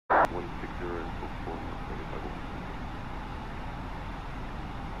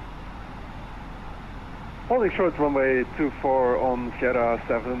Holding short runway 24 on Sierra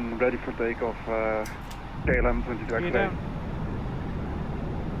 7, ready for takeoff, KLM 22 X-ray.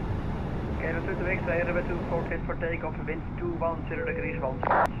 KLM 22 X-ray, runway 24, cleared for takeoff, wind 210 degrees 1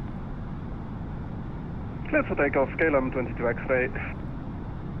 knots. Cleared for takeoff, KLM 22 X-ray.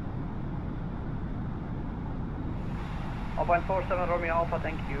 Alpine 47 Romeo Alpha,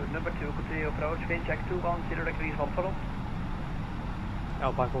 thank you. Number 2, continue approach, wind check 210 degrees 1 knots.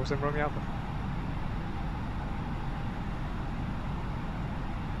 Alpine 47 Romeo Alpha.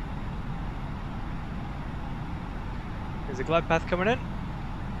 There's a glide path coming in.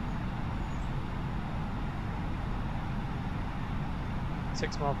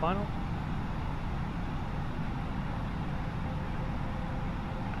 Six-mile final.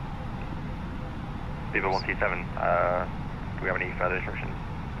 Beaver 127, do we have any further instructions?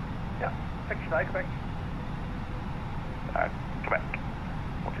 Yeah, taxi by Quebec. Quebec,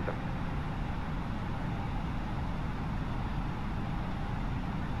 127.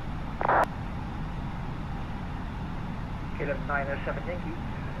 KLM 907 Yankee,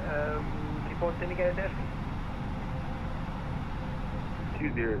 report indicated airspeed.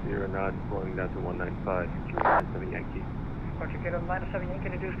 200 knots, slowing down to 195, 297 Yankee. Roger, KLM 907 Yankee,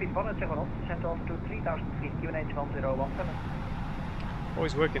 reduce speed 107 knots, descent altitude 3000 feet, QNH 1017.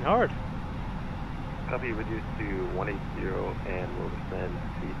 Always working hard. Copy, reduced to 180 and will descend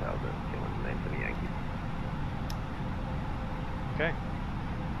 3000, KLM 907 Yankee. Okay.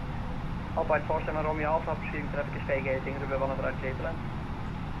 Alpine 47 Romeo Alpha, proceeding traffic is vacating, runway 1 over clear to land.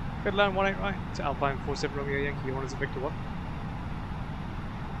 Good land 18 right. To Alpine 47 Romeo Yankee, you want us to Victor 1?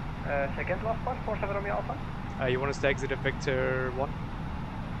 Second last part, 47 Romeo Alpha. You want us to exit at Victor 1?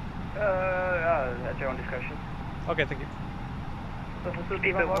 That's your own discussion. Okay, thank you.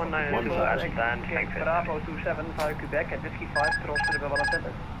 Beaver 192, understand, thanks. Bravo 27 via Quebec at Whiskey 5, cross to the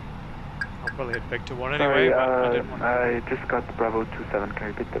 110. I'll probably hit Victor 1 anyway, but I didn't want to... I just got Bravo 27, can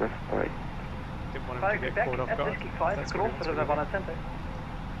you repeat the rest? Sorry. Didn't want him Via to get Quebec caught off at guard. Whiskey 5, That's cross to the 110.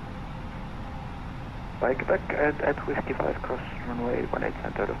 By Quebec at Whiskey 5, cross runway 18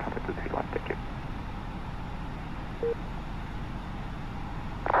 center of 10231, thank you.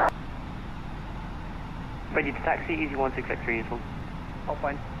 Ready to taxi, easy 1663 is one.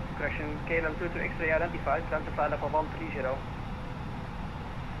 Alpine, correction, KLM 22 X-ray identified, plan to fly level 130.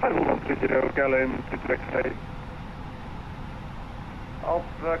 Level 130, KLM 22 X-ray. Alp,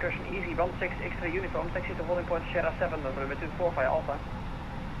 correction, easy 16 X-ray uniform, taxi to holding point Sierra 7, runway 24 via Alpha.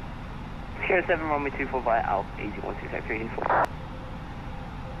 Sierra 7, runway 24 via Alpha, easy 1663 is one.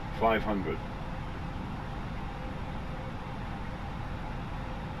 500.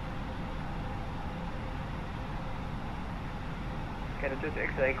 KLM 22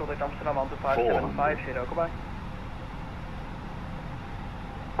 X-ray, contact Amsterdam 125 goodbye.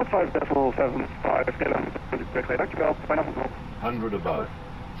 5.75, KLM 22 X-ray, dankjewel, fijne avond nog. 100 above.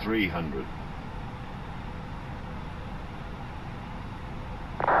 300.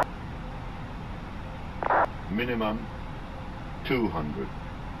 Minimum 200.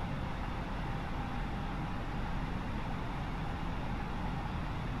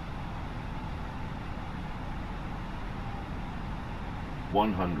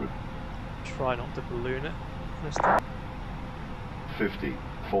 $100. Try not to balloon it this time. 50,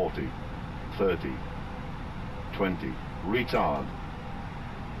 40, 30, 20, retard.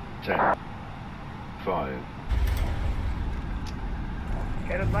 10, 5.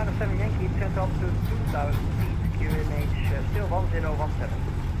 KLM 907 Yankee, descent altitude 2000 feet, QNH still 1017.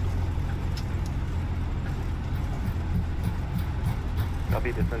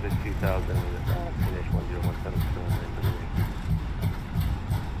 Copy, descend to 2000, finish 1017.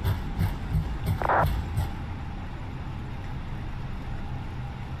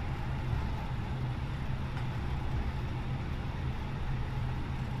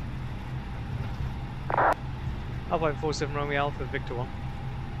 Alpine 47 Romeo Alpha, Victor 1.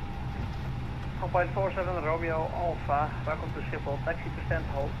 Alpine 47 Romeo Alpha, welcome to Schiphol, taxi to stand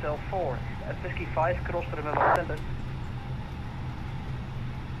Hotel 4 at Whiskey 5, cross to the 110.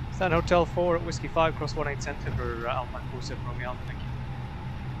 Stand Hotel 4 at Whiskey 5, cross 18 center for Alpine 47 Romeo Alpha, thank you.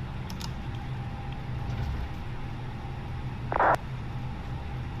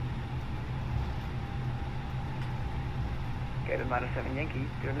 KLM 907 Yankee,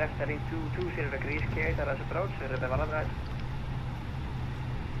 turn left heading 220 degrees, clear as approach, runway 1 right.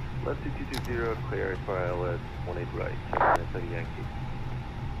 Left 2220, clear for ILS 18 right, 907 Yankee.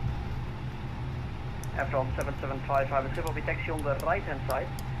 And from 775, I will Schiphol, we taxi on the right hand side.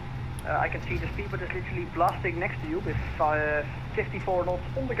 I can see the speedboat is literally blasting next to you with 54 knots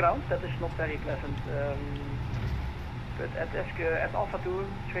on the ground. That is not very pleasant. But at Alpha 2,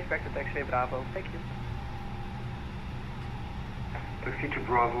 switch back to taxi Bravo. Thank you. Taxi to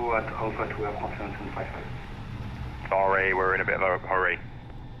Bravo at Alpha to airport 7755. Sorry, we're in a bit of a hurry.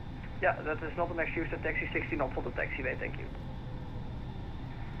 Yeah, that is not an excuse to taxi 60 knots on the taxiway, thank you.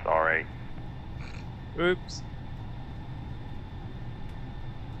 Sorry. Oops.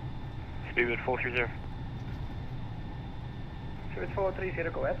 Speedbird 430. Spirit 430,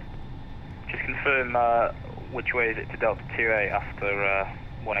 go ahead. Just confirm which way is it to Delta 2A after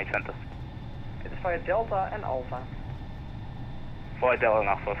 18 Center? It is via Delta and Alpha. Fly Delta and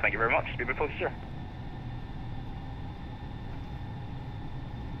Alpha, thank you very much. Speedbird 430.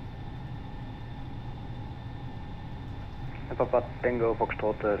 Papa Tango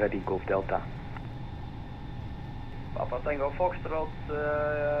Foxtrot, ready Golf Delta. Papa Tango Foxtrot,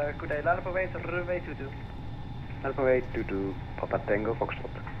 good day, line up away to runway 22. Line up away 22, Papa Tango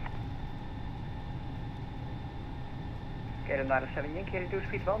Foxtrot. KLM 97 Yankee, reduce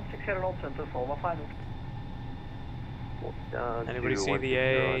speed 160 knots until formal final. Anybody see the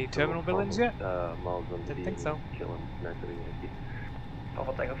A terminal buildings yet? Didn't think so.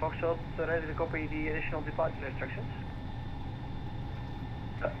 Papa Tango Foxtrot, ready to copy the additional departure instructions.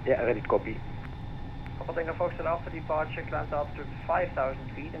 Yeah, ready to copy. Papa Tango Foxtrot, after departure, climb to altitude 5,000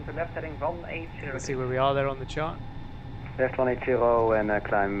 feet into left heading 180. Let's see where we are there on the chart. Left 180 and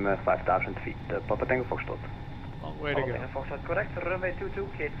climb 5,000 feet. Papa Tango Foxtrot. Long way to go. Papa Tango Foxtrot, correct. Runway 22,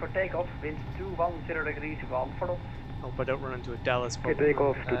 cleared for takeoff. Wind 210 degrees, 1 for knots. Hope I don't run into a Dallas Okay, problem.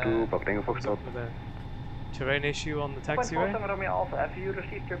 takeoff 22, Papa Tango Foxtrot. With a terrain issue on the taxiway. 0.47 Romeo Alpha, have you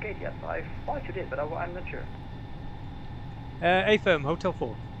received your gate yet? I thought you did, but I'm not sure. A firm, Hotel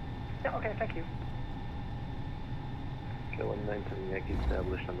 4. Yeah, okay, thank you. KLM 97 Yankee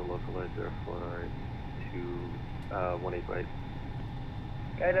established on the localizer for 218 right.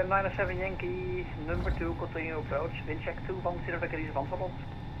 KLM 97 Yankee, number 2, continue approach. Wind check 210 degrees, 1 for knots.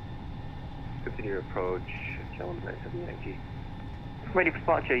 Continue approach, KLM 97 Yankee. Ready for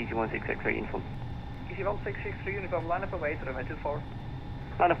departure, EJ46RA uniform. EJ1663 uniform, line up away to runway 24.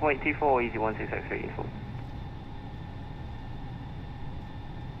 Line up away 24, EJ16RA uniform.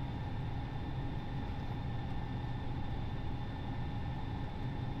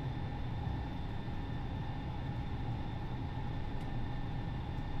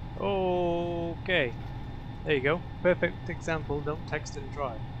 Okay, there you go. Perfect example. Don't text and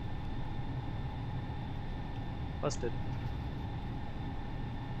drive. Busted.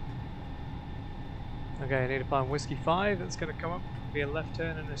 Okay, I need to find Whiskey 5. That's going to come up. Be a left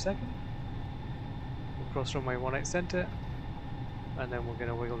turn in a second. We'll cross runway 18 center, and then we're going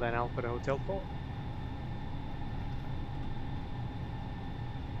to wiggle down Alpha to Hotel 4.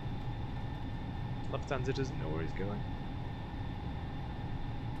 Lufthansa doesn't know where he's going.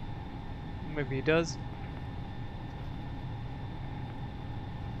 Maybe he does.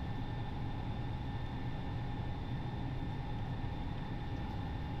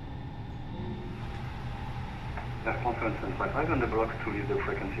 Left 1755 on the block to leave the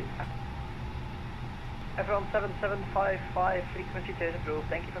frequency. Everyone 7755, frequency change approved.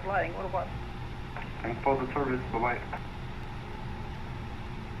 Thank you for flying. What about? Thanks for the service. Bye bye.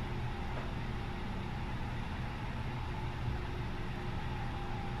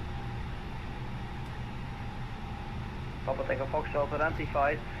 Papa Tango Foxtrot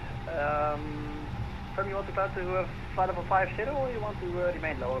identified. From you want to climb to flight level 50 or you want to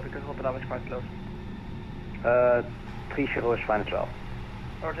remain lower because Rotterdam is quite close? 30 is fine as well.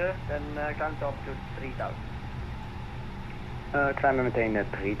 Roger, then climb to altitude 3000. Climb and maintain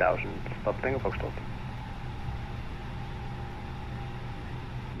 3000. Papa Tango Foxtrot.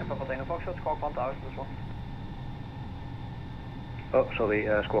 And Papa Tango Foxtrot, squawk 1000 as well. Oh, sorry,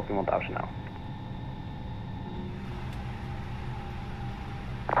 squawking 1000 now.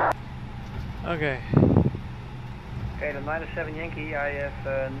 Okay. Okay, the 97 Yankee, I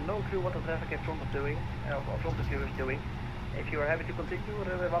have no clue what the traffic in front of doing, front of you is doing. If you are happy to continue,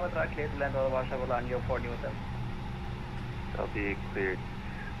 runway 1 right, clear to land, otherwise I will line you up for new attempt. I'll be cleared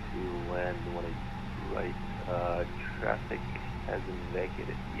to land 18 right. Traffic hasn't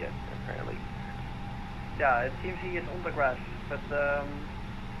vacated yet, apparently. Yeah, it seems he is on the grass, but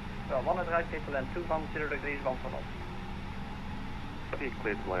well, 1 right, clear to land, 210 degrees, 1 for knots. I'll be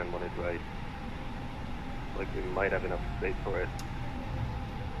cleared to land 18 right. Like we might have enough space for it.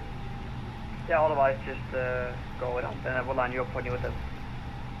 Yeah, otherwise just go it up and I will line you up for new attempt.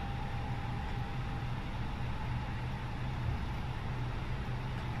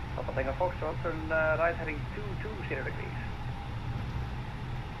 Papa Tango Foxtrot, turn right heading 220 degrees.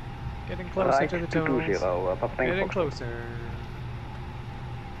 Getting closer right, to the terminals. 220, Papa Tango Getting Foxtrot. closer.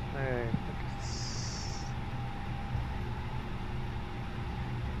 Hey,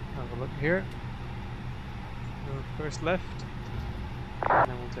 have a look here. Go first left.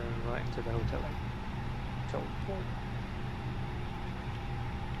 turn right into the hotel. Hotel 4.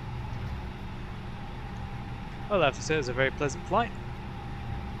 Well, I have to say it was a very pleasant flight.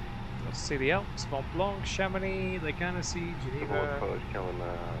 Got to see the Alps, Mont Blanc, Chamonix, Lake Annecy, Geneva, Approach, Kellen,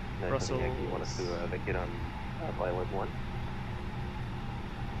 Brussels. You want us to vacate on Violet 1?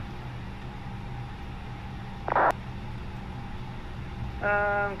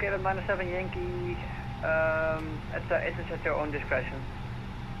 Caleb -7 Yankee, it's at your own discretion.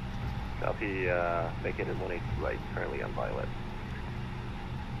 Copy, vacated 18 right, currently on Violet.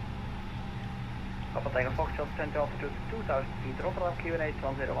 Papa Tango Foxtrot, center altitude 2000 feet, Rotterdam QNH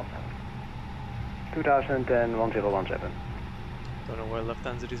 1017. 2000 and 1017. Don't know where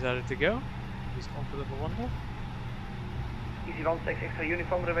Lufthansa decided to go. He's gone for level 1 now. Easy 16 extra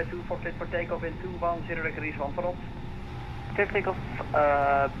uniform, runway 24 cleared for takeoff in 210 degrees 1 for knots. Clear for takeoff,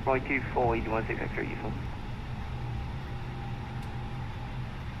 runway 24, EJU46 extra uniform.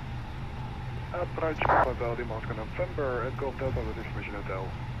 Approach Papa Delta Moscow November at Golf Delta with Information Hotel.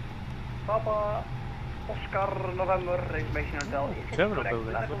 Papa Oscar November, Information Hotel. Terminal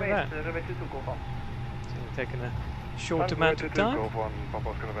building, look at that. Runway 22 Golf 1. So we're taking a short amount of time. Golf 1, Papa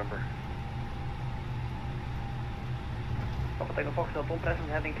Oscar November. Papa Tango Foxtrot, on present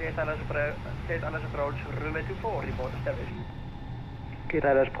heading cleared ILS approach, runway 24, report established. Cleared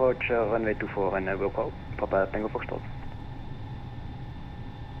ILS approach, runway 24 and Wilco, Papa Tango Foxtrot.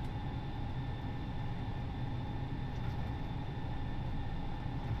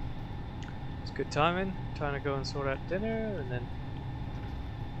 It's good timing. Trying to go and sort out dinner and then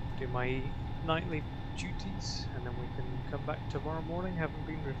do my nightly duties, and then we can come back tomorrow morning having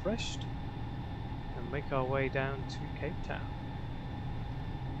been refreshed and make our way down to Cape Town.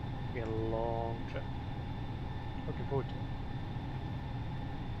 It'll be a long trip. Looking forward to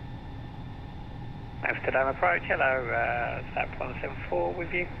it. Amsterdam approach, hello, SAP 174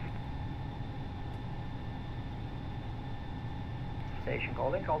 with you. Station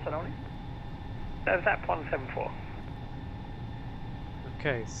calling, call only. SAP 174.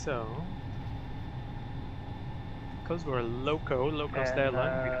 Okay, so because we're a low-cost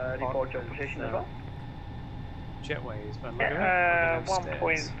airline, we can report your position as well. Jetways, but look at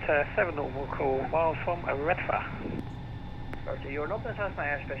 1.7 normal call, miles from Redfa. Roger, you're not inside my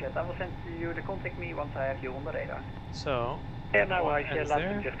airspace yet. I will send you the contact me once I have you on the radar. So, yeah, no worries, yeah,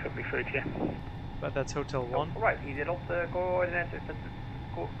 London just put me through to you. But that's Hotel 1. Oh, right, he did not coordinate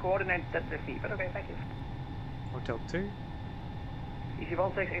that with me, but okay, thank you. Hotel 2. Easy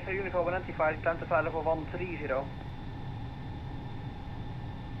 16 extra uniform identified, climb to flight level 130.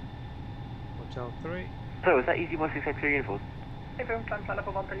 Hotel 3. So, is that EJ46 extra uniform? Hey, firm, climb flight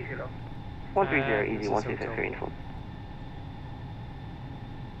level 130. 130, this is EJ46 Hotel extra uniform.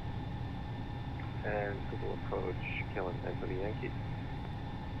 And Google approach, Kellen, Anthony Yankee.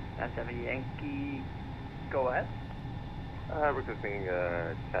 97 Yankee, go ahead. Requesting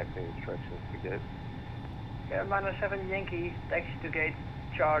taxi instructions to gate. Yeah, -7 Yankee, taxi to gate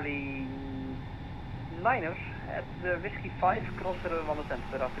Charlie Niners at the Whiskey 5, cross the 100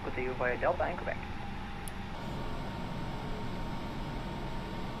 center after continue via Delta and Quebec.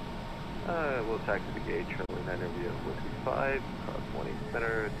 We'll taxi the gate, Charlie 9 via Whiskey 5, cross 1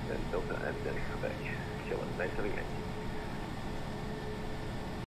 center, then Delta and then Quebec. Kellen, 97 Yankee.